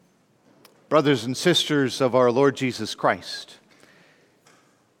brothers and sisters of our Lord Jesus Christ.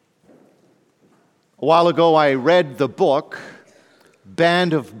 A while ago I read the book,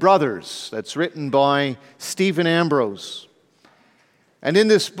 Band of Brothers, that's written by Stephen Ambrose. And in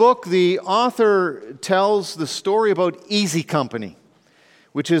this book, the author tells the story about Easy Company,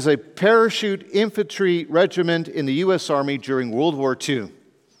 which is a parachute infantry regiment in the U.S. Army during World War II.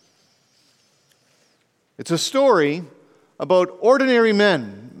 It's a story about ordinary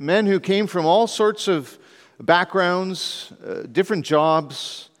men who came from all sorts of backgrounds, different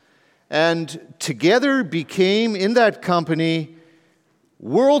jobs, and together became, in that company,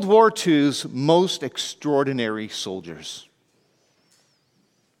 World War II's most extraordinary soldiers.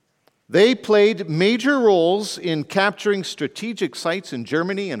 They played major roles in capturing strategic sites in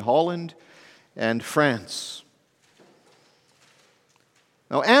Germany and Holland and France.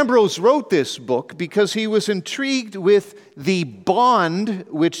 Now, Ambrose wrote this book because he was intrigued with the bond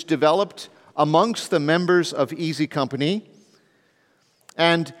which developed amongst the members of Easy Company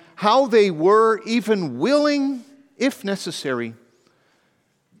and how they were even willing, if necessary,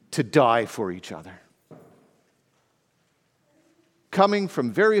 to die for each other. Coming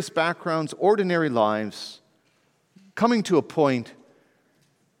from various backgrounds, ordinary lives, coming to a point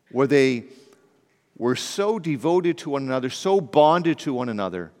where they were so devoted to one another, so bonded to one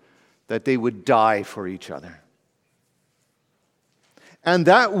another, that they would die for each other. And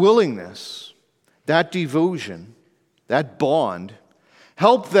that willingness, that devotion, that bond,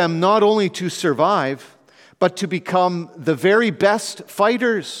 helped them not only to survive, but to become the very best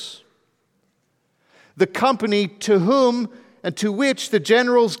fighters. The company to whom and to which the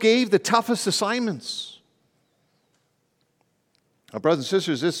generals gave the toughest assignments. Now, brothers and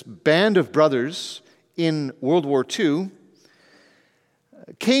sisters, this band of brothers in World War II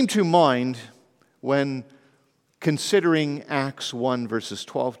came to mind when considering Acts 1, verses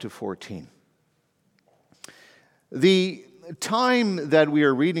 12 to 14. The time that we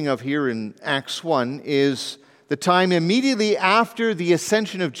are reading of here in Acts 1 is the time immediately after the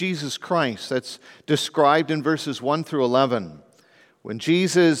ascension of Jesus Christ. That's described in verses 1 through 11. When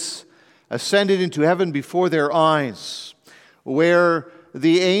Jesus ascended into heaven before their eyes, where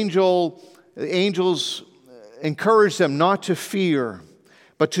the angels encouraged them not to fear,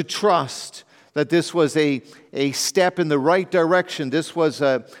 but to trust that this was a step in the right direction. This was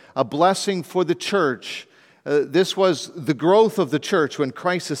a blessing for the church. This was the growth of the church when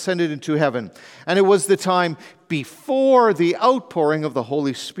Christ ascended into heaven. And it was the time before the outpouring of the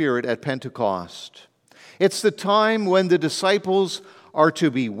Holy Spirit at Pentecost. It's the time when the disciples are to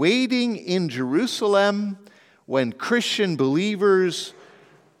be waiting in Jerusalem, when Christian believers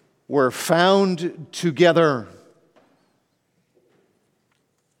were found together.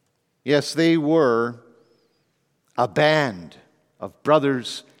 Yes, they were a band of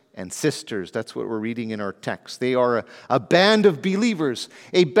brothers and sisters. That's what we're reading in our text. They are a band of believers,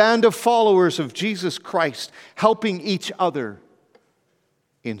 a band of followers of Jesus Christ, helping each other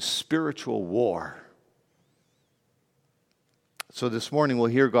in spiritual war. So this morning we'll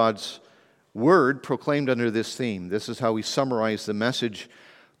hear God's word proclaimed under this theme. This is how we summarize the message.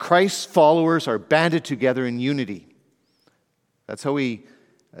 Christ's followers are banded together in unity. That's how we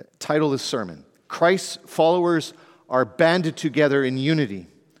title this sermon. Christ's followers are banded together in unity.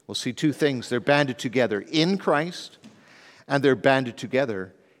 We'll see two things. They're banded together in Christ, and they're banded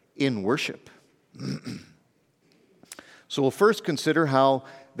together in worship. So we'll first consider how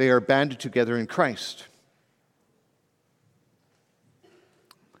they are banded together in Christ.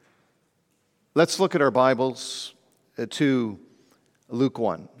 Let's look at our Bibles to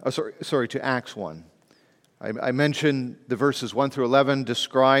to Acts 1. I mentioned the verses 1 through 11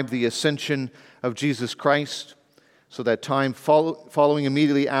 describe the ascension of Jesus Christ. So that time following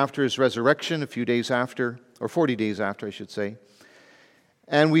immediately after his resurrection, a few days after, or 40 days after, I should say.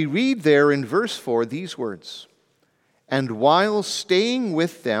 And we read there in verse 4 these words, "And while staying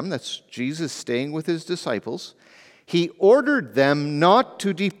with them," that's Jesus staying with his disciples, "he ordered them not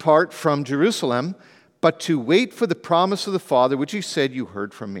to depart from Jerusalem, but to wait for the promise of the Father, which he said, 'You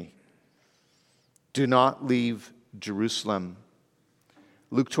heard from me.' Do not leave Jerusalem."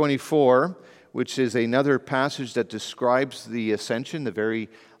 Luke 24, which is another passage that describes the ascension, the very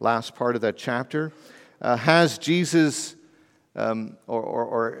last part of that chapter, has Jesus,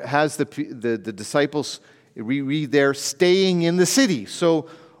 or has the disciples, we read there, staying in the city. So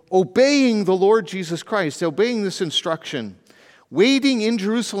obeying the Lord Jesus Christ, obeying this instruction, waiting in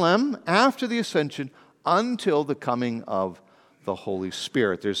Jerusalem after the ascension until the coming of the Holy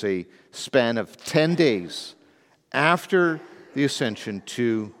Spirit. There's a span of 10 days after the ascension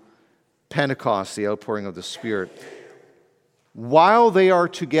to Pentecost, the outpouring of the Spirit. while they are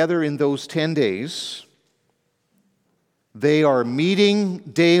together in those 10 days, they are meeting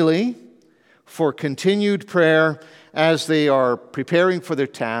daily for continued prayer as they are preparing for their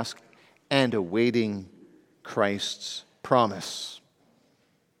task and awaiting Christ's promise.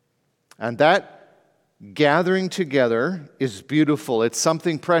 And that gathering together is beautiful. It's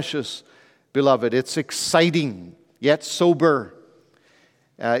something precious, beloved. It's exciting, yet sober.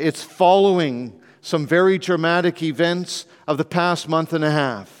 It's following some very dramatic events of the past month and a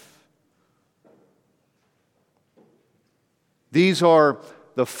half. These are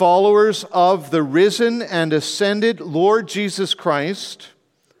the followers of the risen and ascended Lord Jesus Christ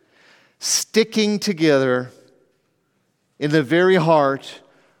sticking together in the very heart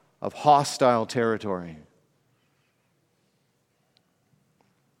of hostile territory.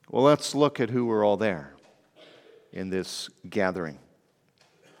 Well, let's look at who were all there in this gathering.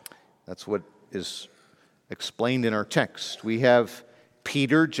 That's what is explained in our text. We have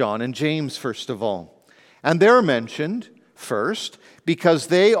Peter, John, and James, first of all. And they're mentioned first because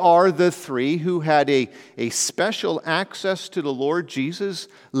they are the three who had a special access to the Lord Jesus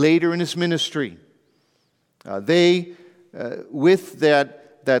later in his ministry. With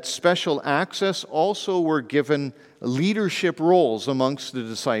that special access, also were given leadership roles amongst the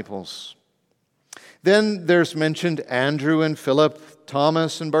disciples. Then there's mentioned Andrew and Philip,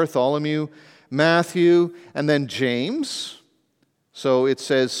 Thomas and Bartholomew, Matthew, and then James. So it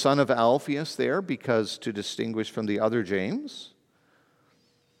says son of Alphaeus there, because to distinguish from the other James.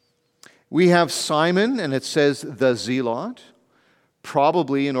 We have Simon, and it says the Zealot,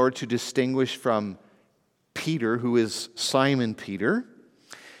 probably in order to distinguish from Peter, who is Simon Peter.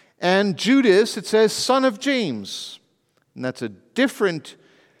 And Judas, it says son of James. And that's a different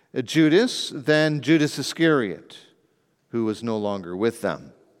Judas than Judas Iscariot, who was no longer with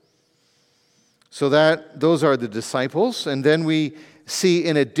them. So those are the disciples. And then we see,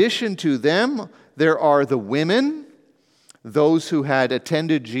 in addition to them, there are the women, those who had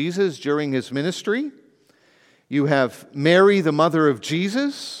attended Jesus during his ministry. You have Mary, the mother of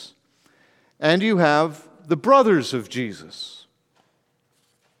Jesus, and you have the brothers of Jesus.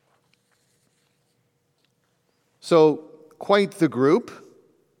 So, quite the group.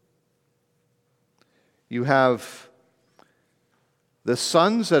 You have the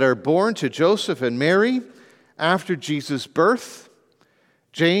sons that are born to Joseph and Mary after Jesus' birth: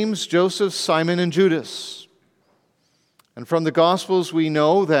 James, Joseph, Simon, and Judas. And from the Gospels we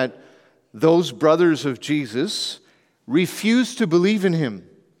know that those brothers of Jesus refused to believe in him,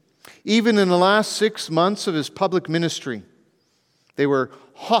 even in the last 6 months of his public ministry. They were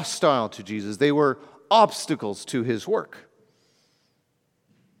hostile to Jesus. They were obstacles to his work.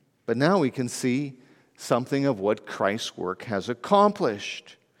 But now we can see something of what Christ's work has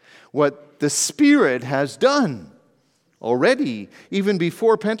accomplished, what the Spirit has done already, even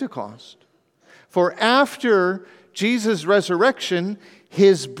before Pentecost. For after Jesus' resurrection,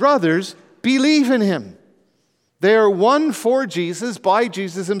 his brothers believe in him. They are won for Jesus by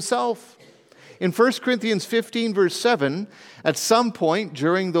Jesus himself. In 1 Corinthians 15, verse 7, at some point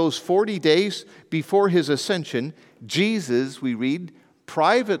during those 40 days before his ascension, Jesus, we read,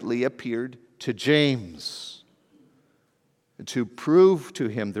 privately appeared to James to prove to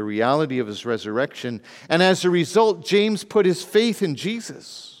him the reality of his resurrection. And as a result, James put his faith in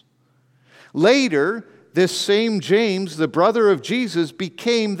Jesus. Later, this same James, the brother of Jesus,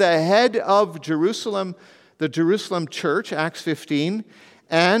 became the head of Jerusalem, the Jerusalem church, Acts 15,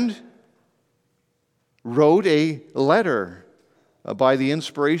 and wrote a letter by the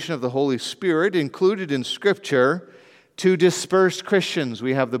inspiration of the Holy Spirit, included in Scripture, to dispersed Christians.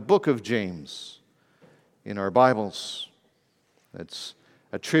 We have the book of James in our Bibles. That's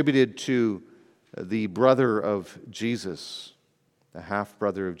attributed to the brother of Jesus, the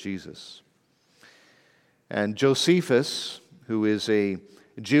half-brother of Jesus. And Josephus, who is a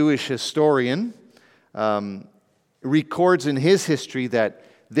Jewish historian, records in his history that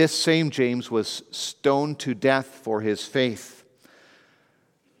this same James was stoned to death for his faith.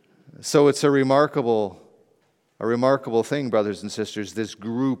 So it's a remarkable thing, brothers and sisters, this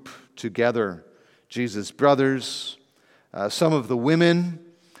group together, Jesus' brothers, some of the women.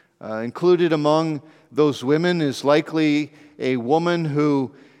 Included among those women is likely a woman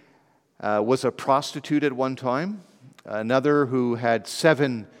who was a prostitute at one time, another who had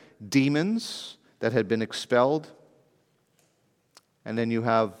 7 demons that had been expelled, and then you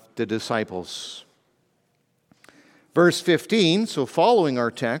have the disciples. Verse 15, so following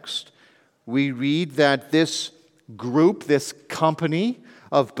our text, we read that this group, this company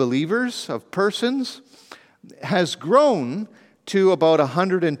of believers, of persons, has grown to about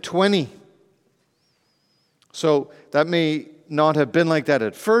 120. So that may not have been like that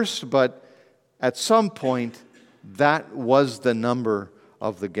at first, but at some point, that was the number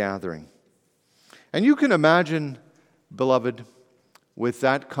of the gathering. And you can imagine, beloved, with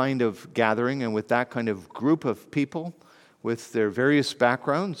that kind of gathering and with that kind of group of people, with their various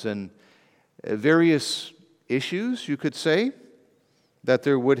backgrounds and various issues, you could say, that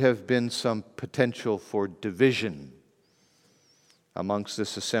there would have been some potential for division amongst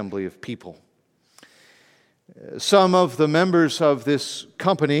this assembly of people. Some of the members of this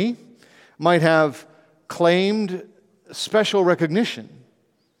company might have claimed special recognition,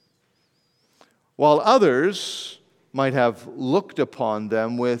 while others might have looked upon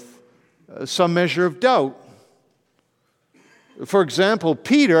them with some measure of doubt. For example,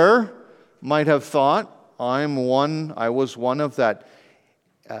 Peter might have thought, I was one of that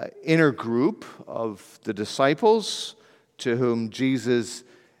inner group of the disciples to whom Jesus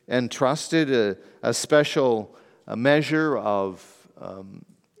entrusted a special measure of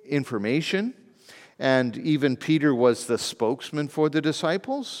information. And even Peter was the spokesman for the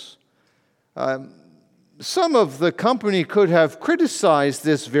disciples. Some of the company could have criticized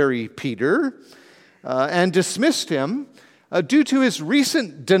this very Peter and dismissed him due to his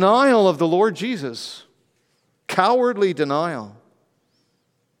recent denial of the Lord Jesus. Cowardly denial.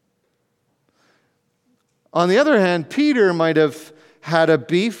 On the other hand, Peter might have had a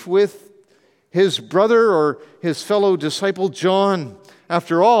beef with his brother or his fellow disciple John.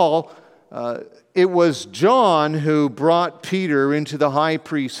 After all, it was John who brought Peter into the high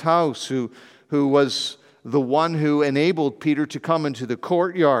priest's house, who was the one who enabled Peter to come into the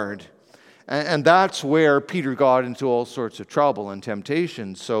courtyard. And that's where Peter got into all sorts of trouble and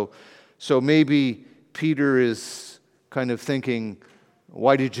temptation. So maybe Peter is kind of thinking,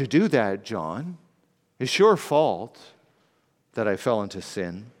 why did you do that, John? It's your fault that I fell into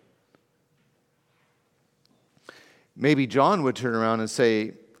sin. Maybe John would turn around and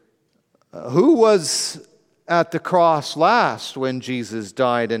say, who was at the cross last when Jesus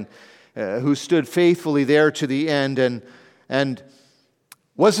died, and who stood faithfully there to the end? And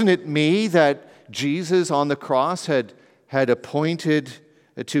wasn't it me that Jesus on the cross had appointed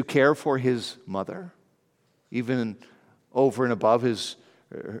to care for his mother, even over and above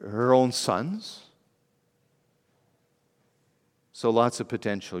her own sons? So lots of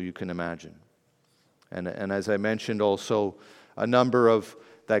potential, you can imagine. And as I mentioned also, a number of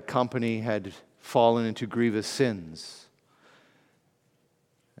that company had fallen into grievous sins.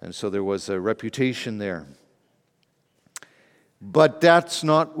 And so there was a reputation there. But that's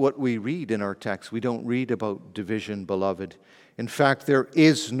not what we read in our text. We don't read about division, beloved. In fact, there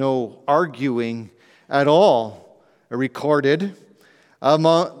is no arguing at all recorded,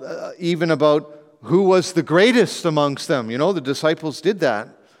 even about who was the greatest amongst them. You know, the disciples did that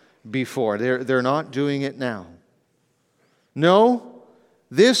before. They're not doing it now. No,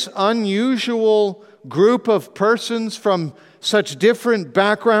 this unusual group of persons from such different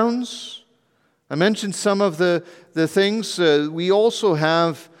backgrounds. I mentioned some of the things. We also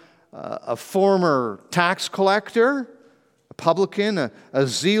have a former tax collector, a publican, a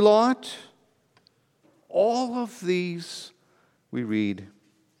zealot. All of these, we read,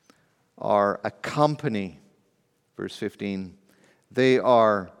 are a company. Verse 15. They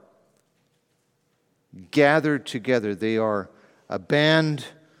are gathered together. They are a band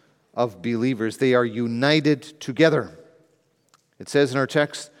of believers. They are united together. It says in our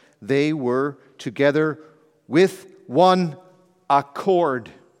text, they were together with one accord.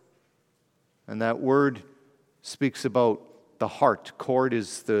 And that word speaks about the heart. Cord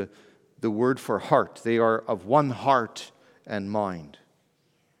is the word for heart. They are of one heart and mind.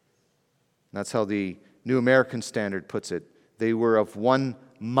 That's how the New American Standard puts it. They were of one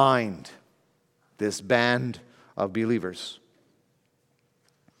mind, this band of believers.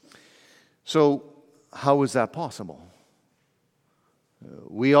 So, how is that possible?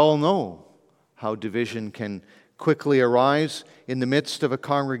 We all know how division can quickly arise in the midst of a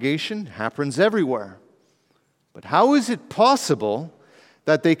congregation. It happens everywhere. But how is it possible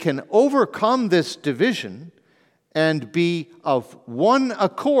that they can overcome this division and be of one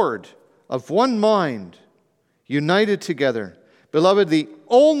accord, of one mind, united together? Beloved, the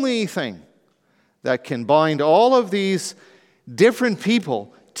only thing that can bind all of these different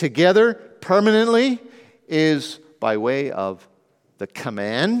people together permanently is by way of the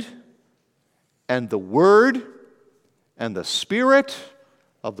command and the word and the Spirit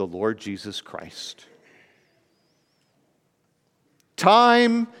of the Lord Jesus Christ.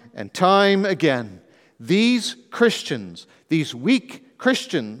 Time and time again, these Christians, these weak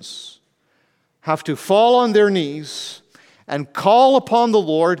Christians, have to fall on their knees and call upon the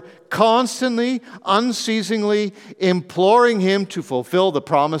Lord, constantly, unceasingly imploring Him to fulfill the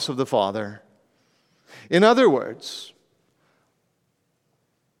promise of the Father. In other words,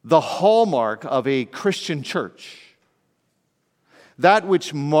 the hallmark of a Christian church, that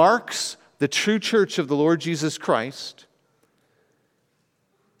which marks the true church of the Lord Jesus Christ,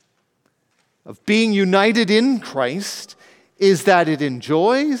 of being united in Christ, is that it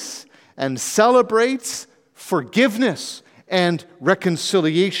enjoys and celebrates forgiveness and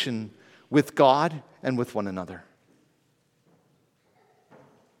reconciliation with God and with one another.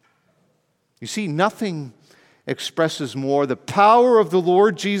 You see, nothing expresses more the power of the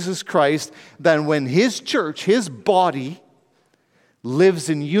Lord Jesus Christ than when His church, His body, lives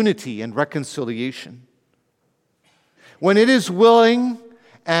in unity and reconciliation. When it is willing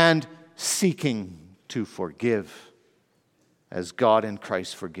and seeking to forgive as God in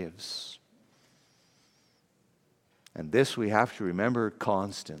Christ forgives. And this we have to remember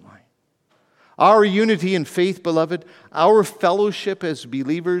constantly. Our unity in faith, beloved, our fellowship as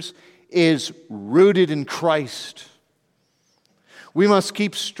believers is rooted in Christ. We must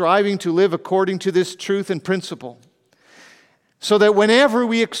keep striving to live according to this truth and principle, so that whenever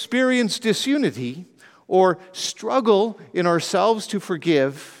we experience disunity or struggle in ourselves to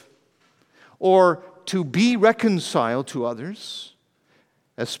forgive or to be reconciled to others,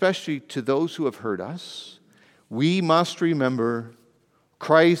 especially to those who have hurt us, we must remember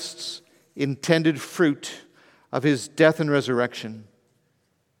Christ's intended fruit of His death and resurrection.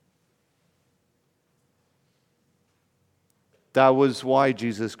 That was why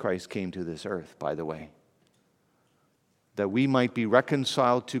Jesus Christ came to this earth, by the way, that we might be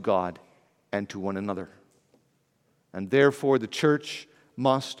reconciled to God and to one another. And therefore the church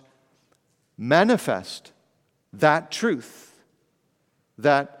must manifest that truth,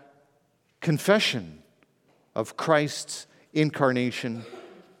 that confession of Christ's incarnation,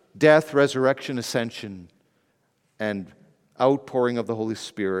 death, resurrection, ascension, and outpouring of the Holy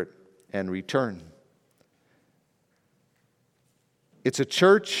Spirit and return. It's a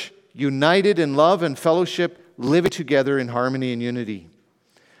church united in love and fellowship, living together in harmony and unity,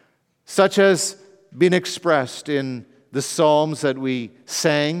 such as been expressed in the Psalms that we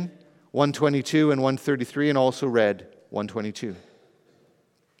sang, 122 and 133, and also read 122.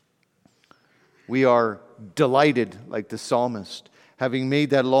 We are delighted, like the psalmist, having made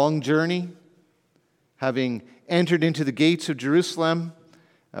that long journey, having entered into the gates of Jerusalem,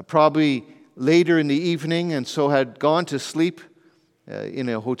 probably later in the evening, and so had gone to sleep in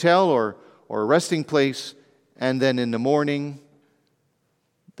a hotel or a resting place, and then in the morning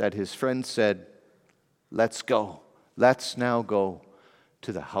that his friend said, "Let's go. Let's now go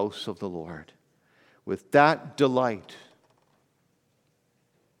to the house of the Lord." With that delight,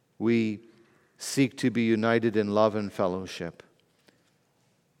 we seek to be united in love and fellowship.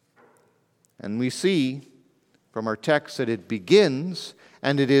 And we see from our text that it begins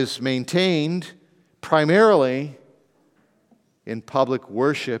and it is maintained primarily in public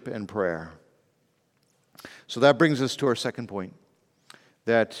worship and prayer. So that brings us to our second point,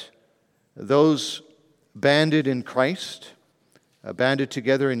 that those banded in Christ, banded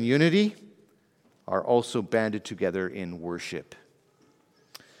together in unity, are also banded together in worship.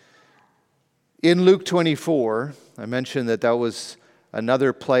 In Luke 24, I mentioned that was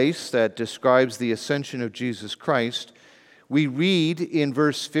another place that describes the ascension of Jesus Christ. We read in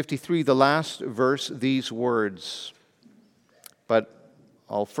verse 53, the last verse, these words. But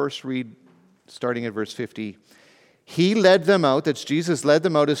I'll first read starting at verse 50. He led them out, that's Jesus led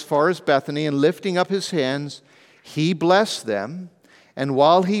them out as far as Bethany, and lifting up His hands, He blessed them. And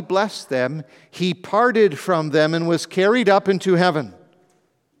while He blessed them, He parted from them and was carried up into heaven.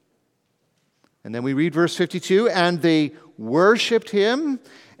 And then we read verse 52, and they worshipped Him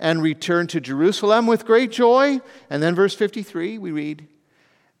and returned to Jerusalem with great joy. And then verse 53, we read,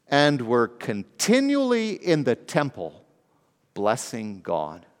 and were continually in the temple blessing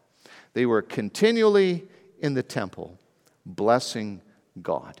God. They were continually in the temple blessing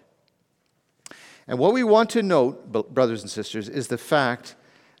God. And what we want to note, brothers and sisters, is the fact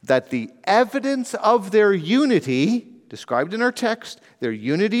that the evidence of their unity, described in our text, their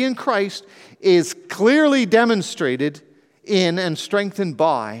unity in Christ, is clearly demonstrated in and strengthened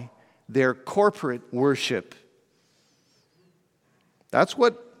by their corporate worship. That's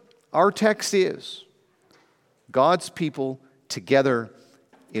what our text is. God's people together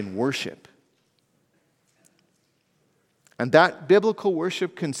in worship. And that biblical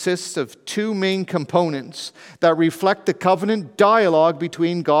worship consists of two main components that reflect the covenant dialogue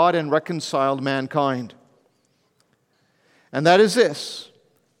between God and reconciled mankind. And that is this.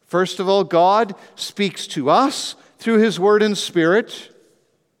 First of all, God speaks to us through His Word and Spirit.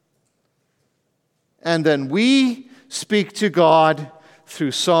 and then we speak to God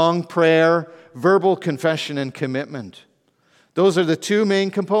through song, prayer, verbal confession, and commitment. Those are the two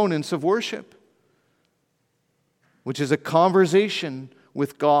main components of worship, which is a conversation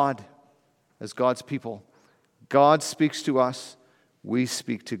with God as God's people. God speaks to us, we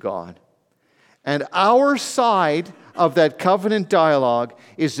speak to God. And our side of that covenant dialogue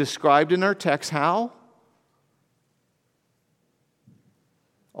is described in our text how?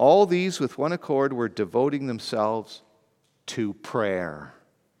 All these with one accord were devoting themselves to prayer.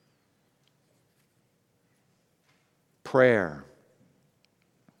 Prayer.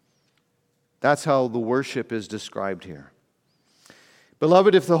 That's how the worship is described here.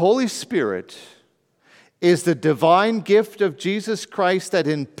 Beloved, if the Holy Spirit is the divine gift of Jesus Christ that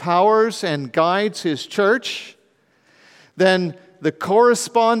empowers and guides His church, then the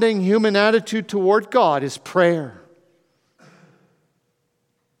corresponding human attitude toward God is prayer.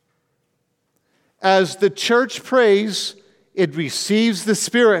 As the church prays, it receives the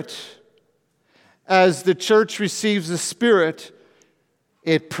Spirit. As the church receives the Spirit,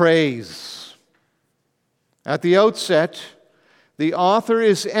 it prays. At the outset, the author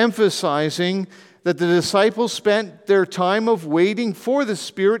is emphasizing that the disciples spent their time of waiting for the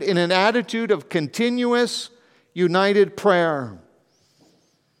Spirit in an attitude of continuous, united prayer.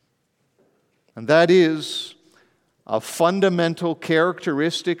 And that is a fundamental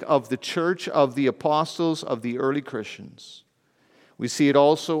characteristic of the church, of the apostles, of the early Christians. We see it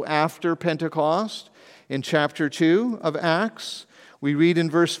also after Pentecost. In chapter 2 of Acts, we read in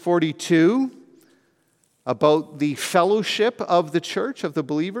verse 42 about the fellowship of the church, of the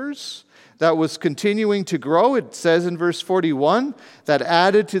believers, that was continuing to grow. It says in verse 41 that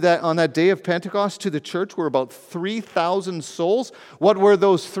added to that on that day of Pentecost to the church were about 3,000 souls. What were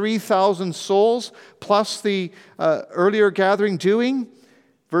those 3,000 souls plus the earlier gathering doing?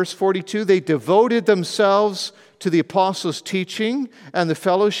 Verse 42, they devoted themselves to the apostles' teaching and the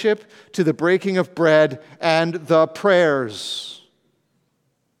fellowship, to the breaking of bread and the prayers.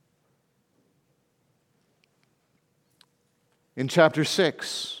 In chapter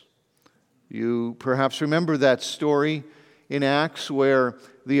 6, you perhaps remember that story in Acts where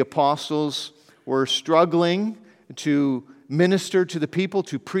the apostles were struggling to minister to the people,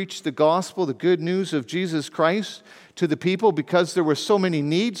 to preach the gospel, the good news of Jesus Christ to the people because there were so many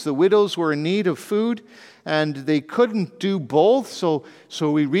needs. The widows were in need of food and they couldn't do both. So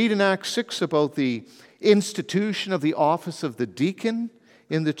we read in Acts 6 about the institution of the office of the deacon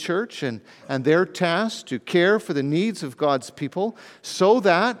in the church and their task to care for the needs of God's people so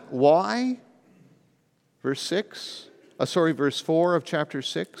that, why? Verse 4 of chapter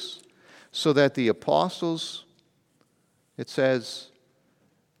 6, so that the apostles, it says,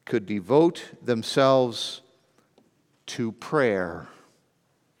 could devote themselves to prayer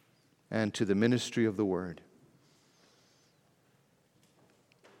and to the ministry of the word.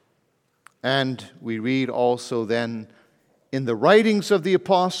 And we read also then in the writings of the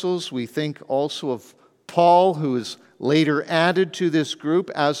apostles, we think also of Paul, who is later added to this group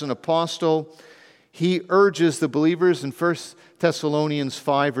as an apostle. He urges the believers in 1 Thessalonians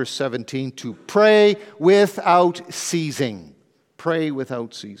 5, verse 17, to pray without ceasing. Pray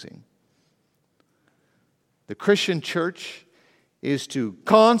without ceasing. The Christian church is to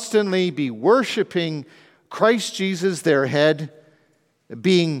constantly be worshiping Christ Jesus, their head,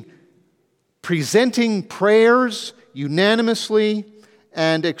 presenting prayers unanimously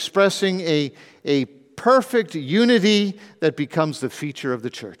and expressing a perfect unity that becomes the feature of the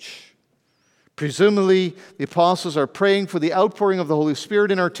church. Presumably, the apostles are praying for the outpouring of the Holy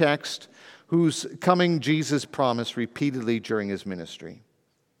Spirit in our text, whose coming Jesus promised repeatedly during his ministry.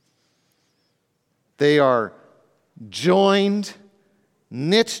 They are joined,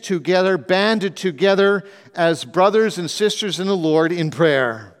 knit together, banded together as brothers and sisters in the Lord in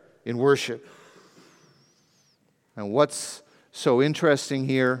prayer, in worship. And what's so interesting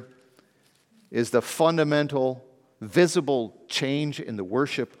here is the fundamental, visible change in the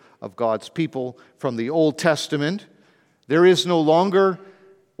worship of God's people from the Old Testament. There is no longer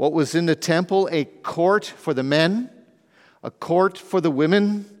what was in the temple, a court for the men, a court for the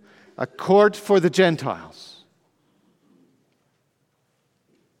women, a court for the Gentiles.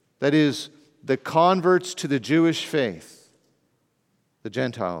 That is, the converts to the Jewish faith, the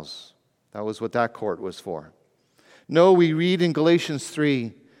Gentiles. That was what that court was for. No, we read in Galatians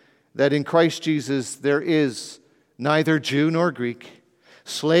 3 that in Christ Jesus there is neither Jew nor Greek,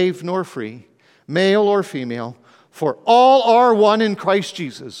 slave nor free, male or female, for all are one in Christ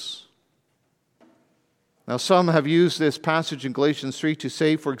Jesus. Now, some have used this passage in Galatians 3 to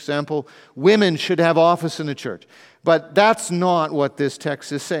say, for example, women should have office in the church. But that's not what this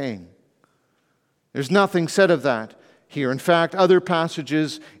text is saying. There's nothing said of that here. In fact, other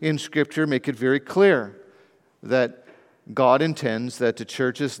passages in Scripture make it very clear that God intends that the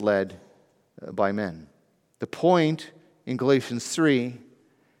church is led by men. The point in Galatians 3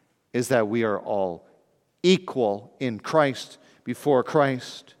 is that we are all equal in Christ before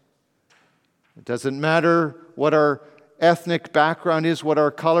Christ. It doesn't matter what our ethnic background is, what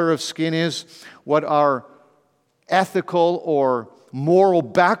our color of skin is, what our ethical or moral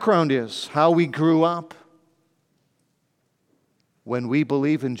background is, how we grew up. When we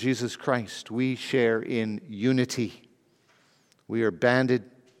believe in Jesus Christ, we share in unity. We are banded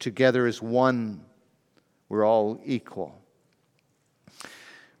together as one. We're all equal.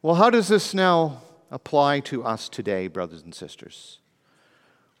 Well, how does this now apply to us today, brothers and sisters?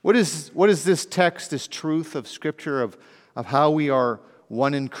 What is this text, this truth of Scripture of how we are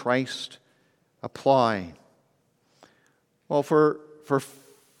one in Christ apply? Well, for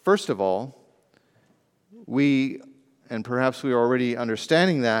first of all, and perhaps we are already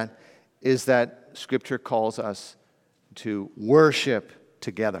understanding that, is that Scripture calls us to worship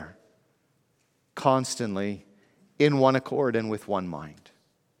together, constantly, in one accord and with one mind.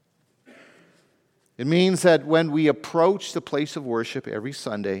 It means that when we approach the place of worship every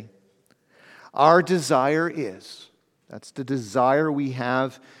Sunday, our desire is, that's the desire we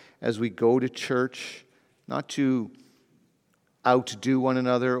have as we go to church, not to outdo one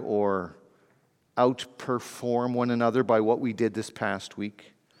another or outperform one another by what we did this past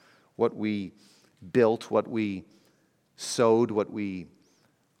week, what we built, what we sowed, what we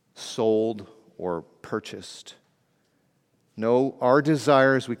sold or purchased. No, our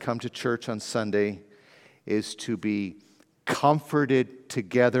desire as we come to church on Sunday is to be comforted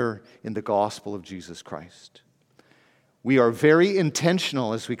together in the gospel of Jesus Christ. We are very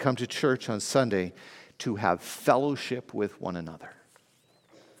intentional as we come to church on Sunday to have fellowship with one another.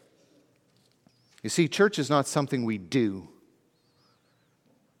 You see, church is not something we do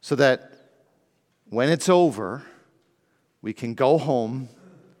so that when it's over, we can go home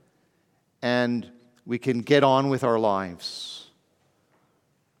and we can get on with our lives.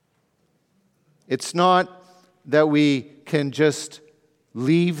 It's not that we can just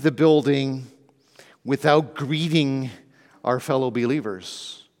leave the building without greeting our fellow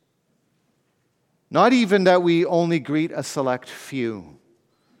believers. Not even that we only greet a select few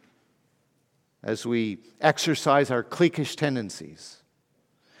as we exercise our cliquish tendencies.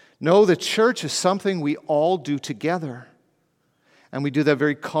 No, the church is something we all do together. And we do that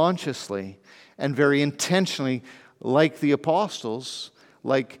very consciously and very intentionally, like the apostles,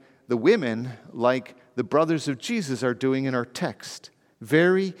 like the women, like the brothers of Jesus are doing in our text.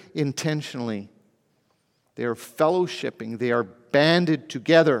 Very intentionally. They are fellowshipping. They are banded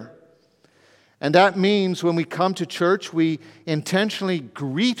together. And that means when we come to church, we intentionally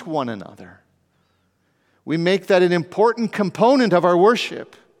greet one another. We make that an important component of our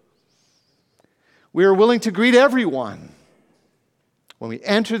worship. We are willing to greet everyone. When we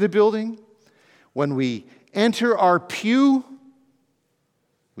enter the building, when we enter our pew,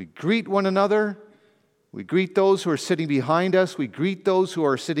 we greet one another. We greet those who are sitting behind us. We greet those who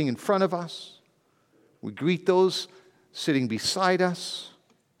are sitting in front of us. We greet those sitting beside us.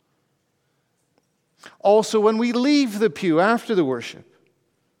 Also, when we leave the pew after the worship,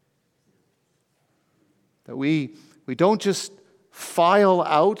 that we don't just file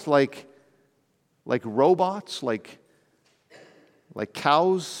out like robots, like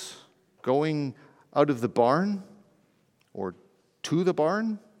cows going out of the barn or to the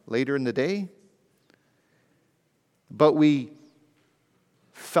barn later in the day. But we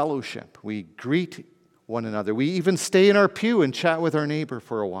fellowship. We greet one another. We even stay in our pew and chat with our neighbor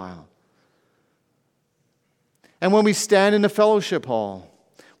for a while. And when we stand in the fellowship hall,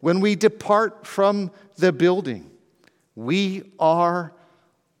 when we depart from the building, we are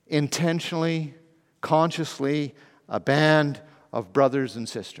intentionally, consciously a band of brothers and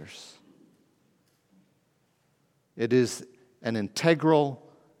sisters. It is an integral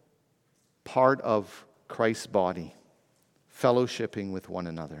part of Christ's body, fellowshipping with one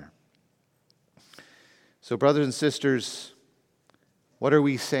another. So, brothers and sisters, what are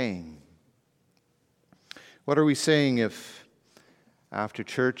we saying? What are we saying if after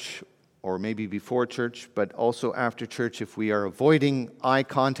church, or maybe before church, but also after church, if we are avoiding eye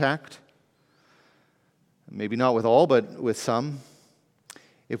contact? Maybe not with all, but with some.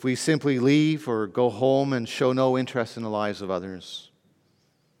 If we simply leave or go home and show no interest in the lives of others.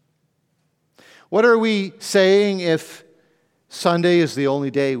 What are we saying if Sunday is the only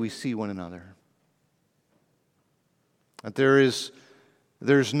day we see one another? That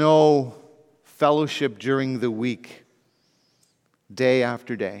there's no fellowship during the week, day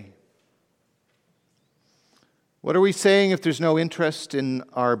after day. What are we saying if there's no interest in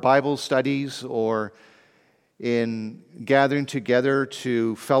our Bible studies or in gathering together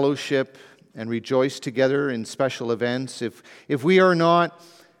to fellowship and rejoice together in special events? If we are not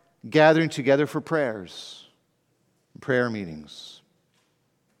gathering together for prayers, prayer meetings.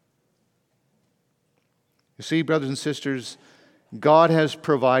 You see, brothers and sisters, God has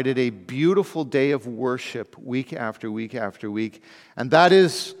provided a beautiful day of worship week after week after week, and that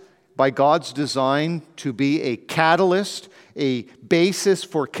is by God's design to be a catalyst, a basis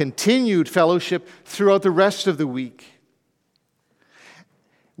for continued fellowship throughout the rest of the week.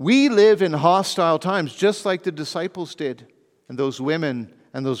 We live in hostile times, just like the disciples did, and those women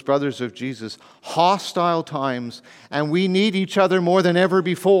and those brothers of Jesus. Hostile times, and we need each other more than ever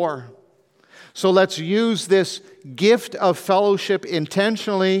before. So let's use this gift of fellowship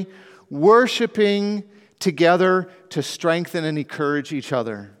intentionally, worshiping together to strengthen and encourage each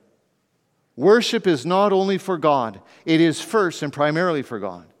other. Worship is not only for God, it is first and primarily for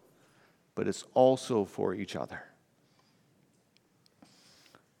God, but it's also for each other.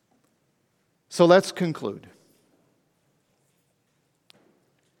 So let's conclude.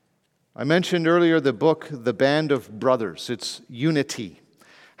 I mentioned earlier the book, The Band of Brothers. It's unity.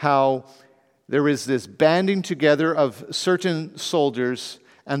 How there is this banding together of certain soldiers,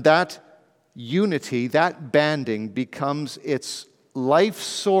 and that unity, that banding, becomes its life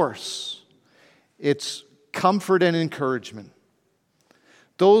source, its comfort and encouragement.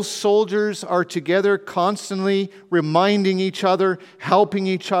 Those soldiers are together constantly reminding each other, helping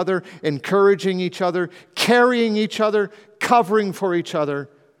each other, encouraging each other, carrying each other, covering for each other,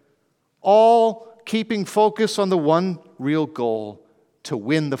 all keeping focus on the one real goal, to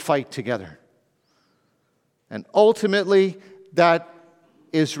win the fight together. And ultimately, that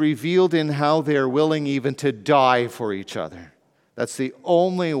is revealed in how they are willing even to die for each other. That's the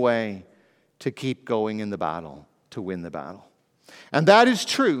only way to keep going in the battle, to win the battle. And that is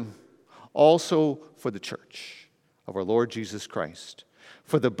true also for the church of our Lord Jesus Christ,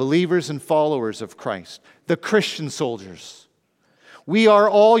 for the believers and followers of Christ, the Christian soldiers. We are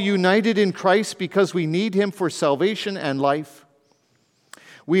all united in Christ because we need Him for salvation and life.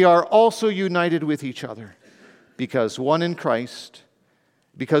 We are also united with each other because we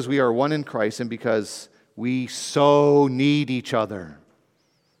are one in Christ, and because we so need each other.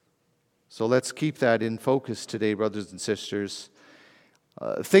 So let's keep that in focus today, brothers and sisters.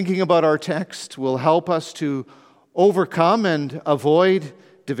 Thinking about our text will help us to overcome and avoid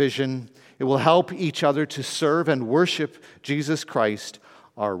division. It will help each other to serve and worship Jesus Christ,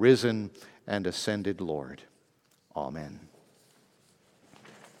 our risen and ascended Lord. Amen.